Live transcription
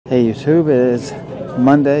Hey YouTube, it is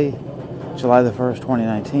Monday, July the 1st,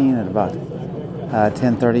 2019 at about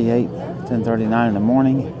 10:38, 10:39 in the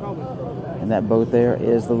morning. And that boat there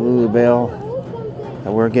is the Lulu Belle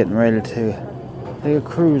that we're getting ready to take a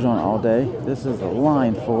cruise on all day. This is the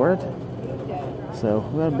line for it. So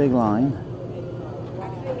we got a big line.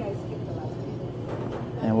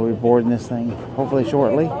 And we'll be boarding this thing hopefully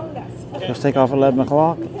shortly. Let's take off at 11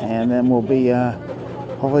 o'clock and then we'll be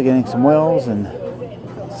hopefully getting some whales and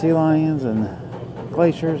sea lions and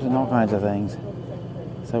glaciers and all kinds of things.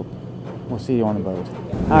 So we'll see you on the boat.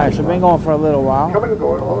 Alright, so we've been going for a little while.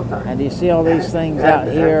 And do you see all these things out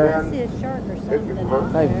here? I see a shark or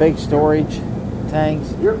something. Like big storage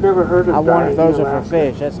tanks. You've never heard of I wonder if those are for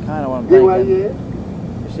fish. That's kind of what I'm thinking.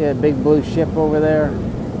 You see that big blue ship over there?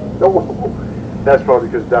 Oh, that's probably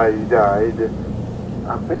because died.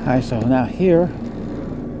 Alright, so now here,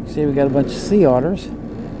 you see we got a bunch of sea otters.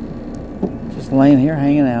 Just laying here,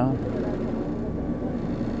 hanging out.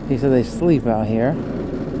 He said they sleep out here.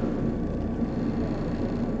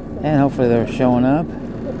 And hopefully they're showing up.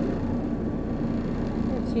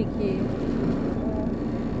 They're too cute.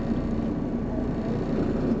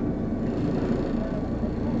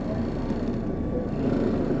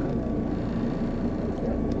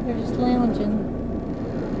 They're just lounging.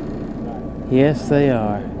 Yes, they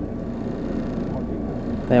are.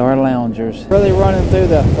 They are loungers. Really running through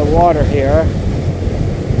the water here.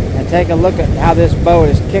 And take a look at how this boat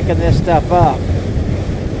is kicking this stuff up.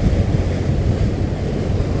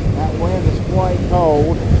 That wind is quite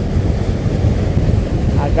cold,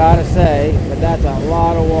 I gotta say, but that's a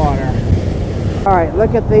lot of water. Alright,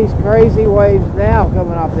 look at these crazy waves now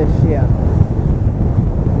coming off this ship.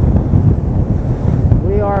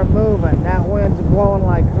 We are moving. That wind's blowing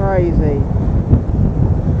like crazy.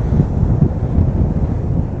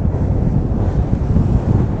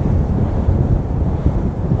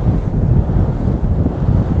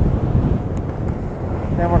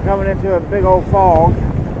 Then we're coming into a big old fog.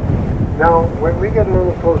 Now, when we get a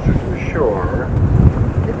little closer to the shore,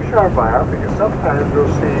 keep a sharp eye out because sometimes you'll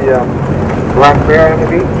see black bear on the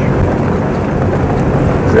beach.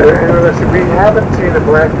 So, listen, we haven't seen a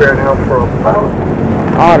black bear now for about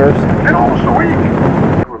Otters. almost a week.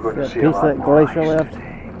 We're going to see a Piece lot that more Glacier ice left.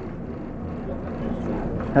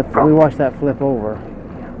 today. We watched that flip over.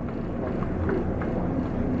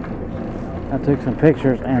 I took some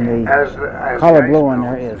pictures and the As color the blue ice in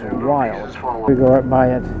there melts, is the wild. pieces fall We go right by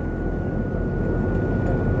it.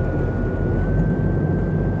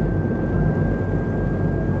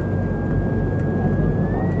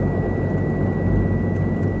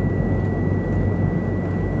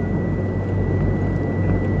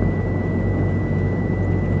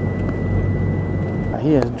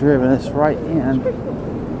 He has driven us right in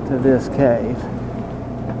to this cave.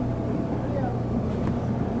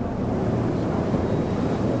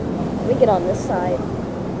 We get on this side.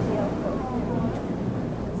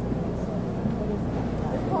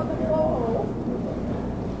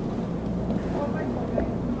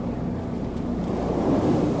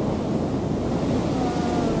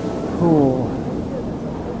 Cool.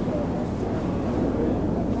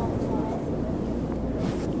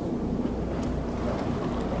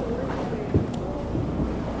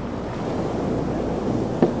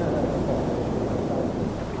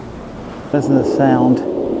 Listen to the sound.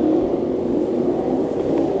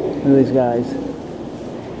 Look at these guys.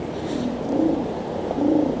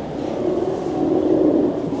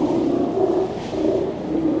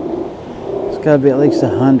 It's got to be at least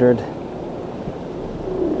 100.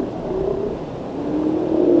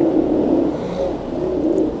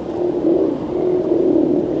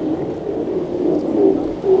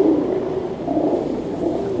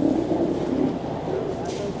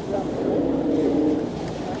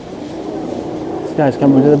 This guy's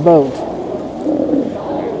coming to the boat.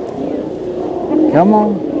 Come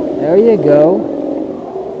on. There you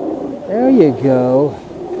go. There you go.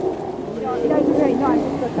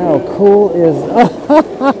 How cool is...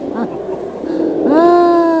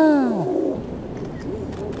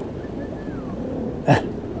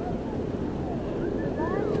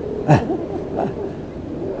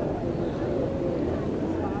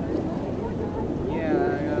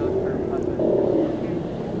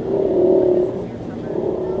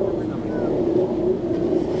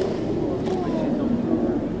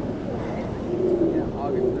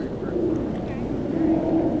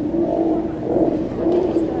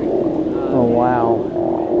 Oh, wow.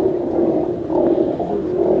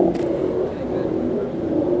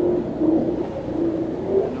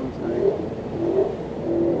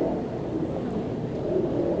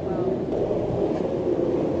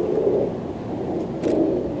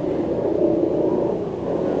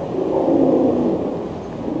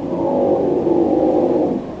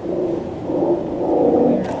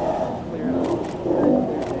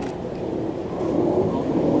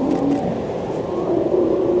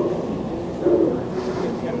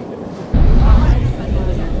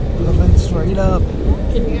 straight up.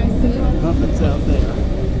 Can you guys see it? Puffins out there.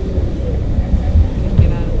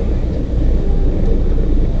 Get out of there.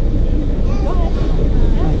 Go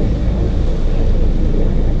ahead.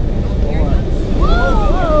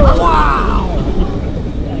 Wow!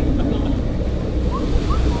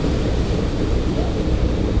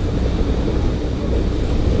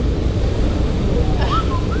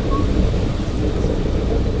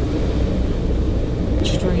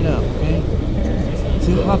 Straight up, okay?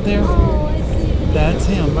 See the up there? Oh, I see. That's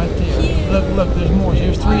him right there. Cute. Look, look, there's more.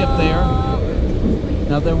 There's 3 up there.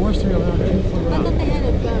 Now there was 3 over there. 2 flew I out. thought they had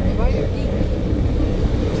a brighter peak.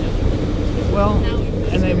 Well,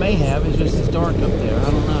 and they may have. It's just it's dark up there. I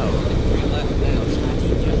don't know.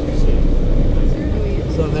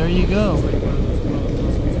 So there you go.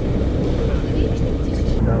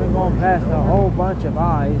 We're going past a whole bunch of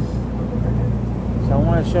ice. So I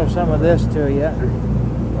want to show some of this to you.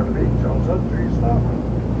 On the beach, all of a sudden, trees stop.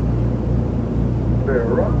 Bare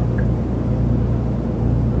rock.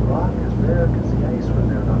 The rock is bare because the ice was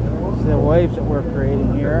there not too long. See the waves that we're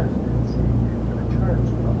creating here. The charts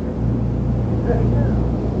were up there. Yeah.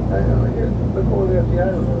 I know. Here, look over there at the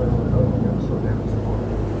island. Oh, we gotta slow down some more.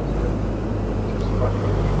 Just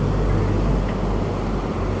fucking.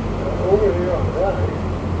 Over here on the right,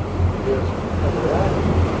 there's a rock.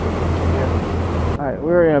 Alright,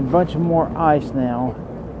 we're in a bunch of more ice now.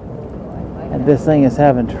 And this thing is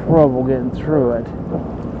having trouble getting through it.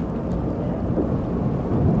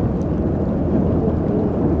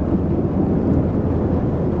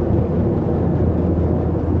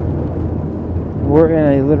 We're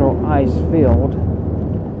in a little ice field.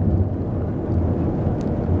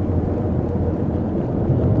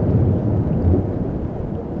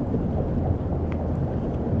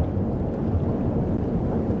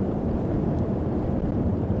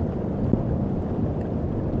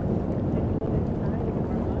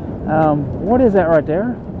 What is that right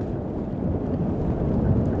there?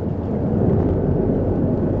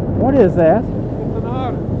 What is that?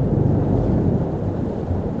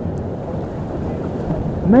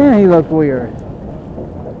 Man, he looked weird.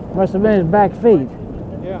 Must have been his back feet.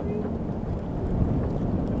 Yeah.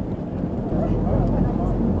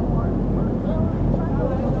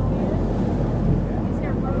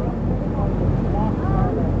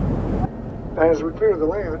 As we clear the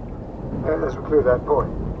land, as we clear that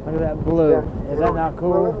point. Look at that blue. Yeah, Is that not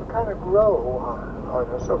cool? Well, it'll kind of grow on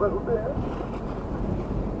us a little bit.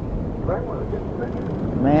 Might want to get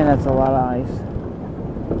bigger. Man, that's a lot of ice.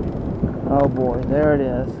 Oh boy, there it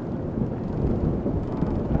is.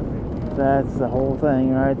 That's the whole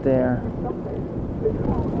thing right there.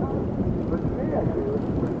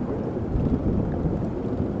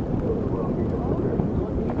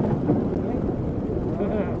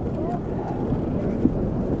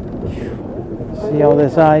 See all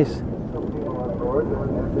this ice?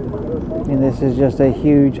 And this is just a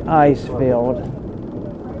huge ice field.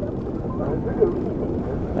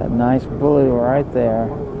 That nice blue right there.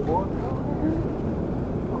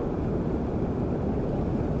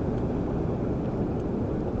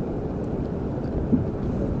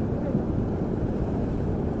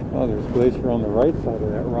 Oh, there's Glacier on the right side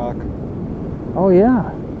of that rock. Oh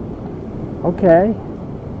yeah. Okay.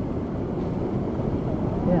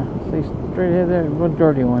 Yeah, see straight ahead there, the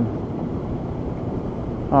dirty one.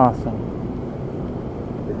 Awesome.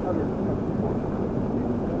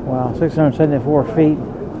 Wow, 674 feet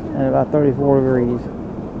and about 34 degrees.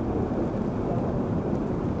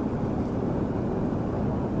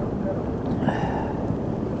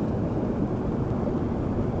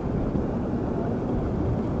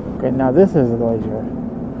 Okay, now this is the glacier.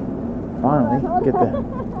 Finally, get the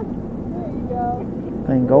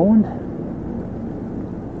thing going.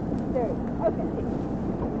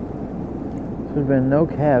 There's been no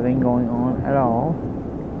calving going on at all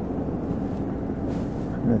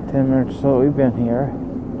in the 10 minutes or so we've been here.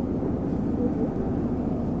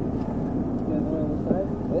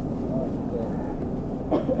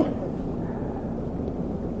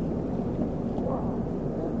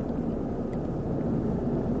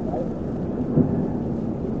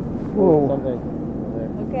 Whoa.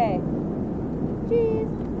 Okay.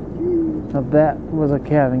 Cheese. Now that was a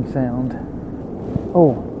calving sound.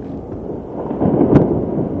 Oh.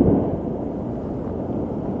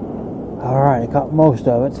 Alright, I caught most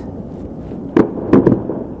of it.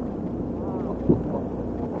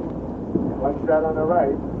 Watch that on the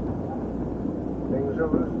right. Things are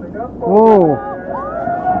loosening up. Whoa.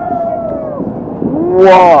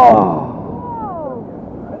 Whoa.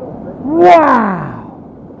 Wow.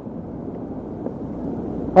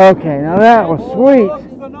 Okay, now that was sweet.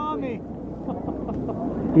 Tsunami.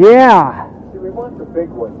 Yeah. See, we want the big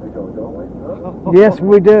ones they go, don't we? Huh? Yes,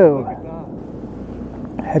 we do. Look at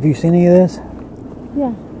that. Have you seen any of this?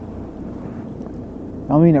 Yeah.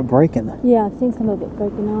 I mean, it breaking. Yeah, I've seen some of it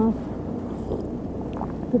breaking off.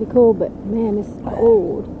 Pretty cool, but man, it's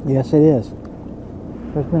old. Yes, it is.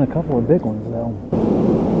 There's been a couple of big ones, though.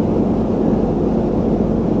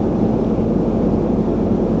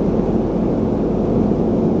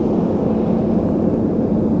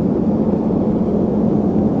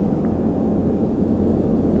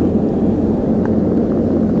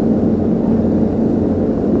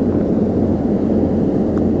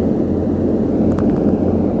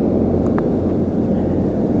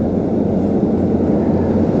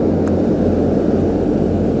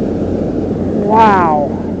 Wow.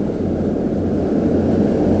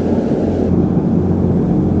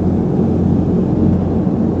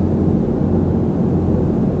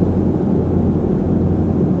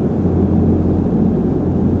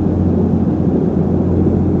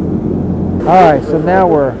 Alright, so now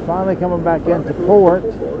we're finally coming back into port.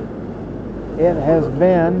 It has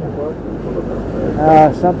been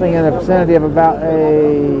something in the vicinity of about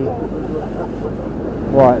a,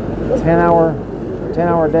 what, 10-hour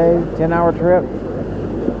day, 10-hour trip.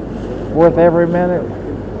 Worth every minute,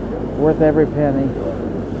 worth every penny.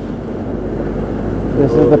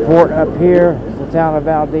 This is the port up here, the town of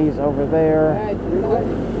Valdez over there.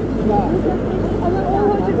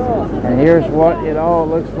 And here's what it all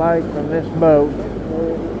looks like from this boat.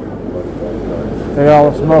 Look at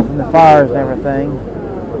all the smoke from the fires and everything.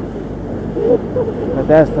 But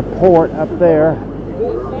that's the port up there.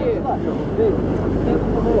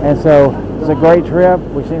 And so it's a great trip.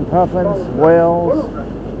 We've seen puffins, whales,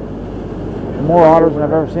 more otters than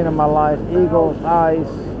I've ever seen in my life, eagles, ice,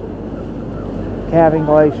 Calving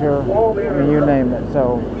Glacier, I mean, you name it.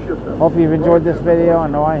 So hope you've enjoyed this video. I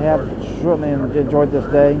know I have certainly enjoyed this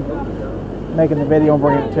day, making the video and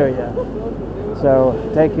bringing it to you.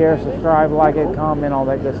 So take care, subscribe, like it, comment, all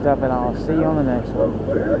that good stuff, and I'll see you on the next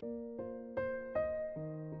one.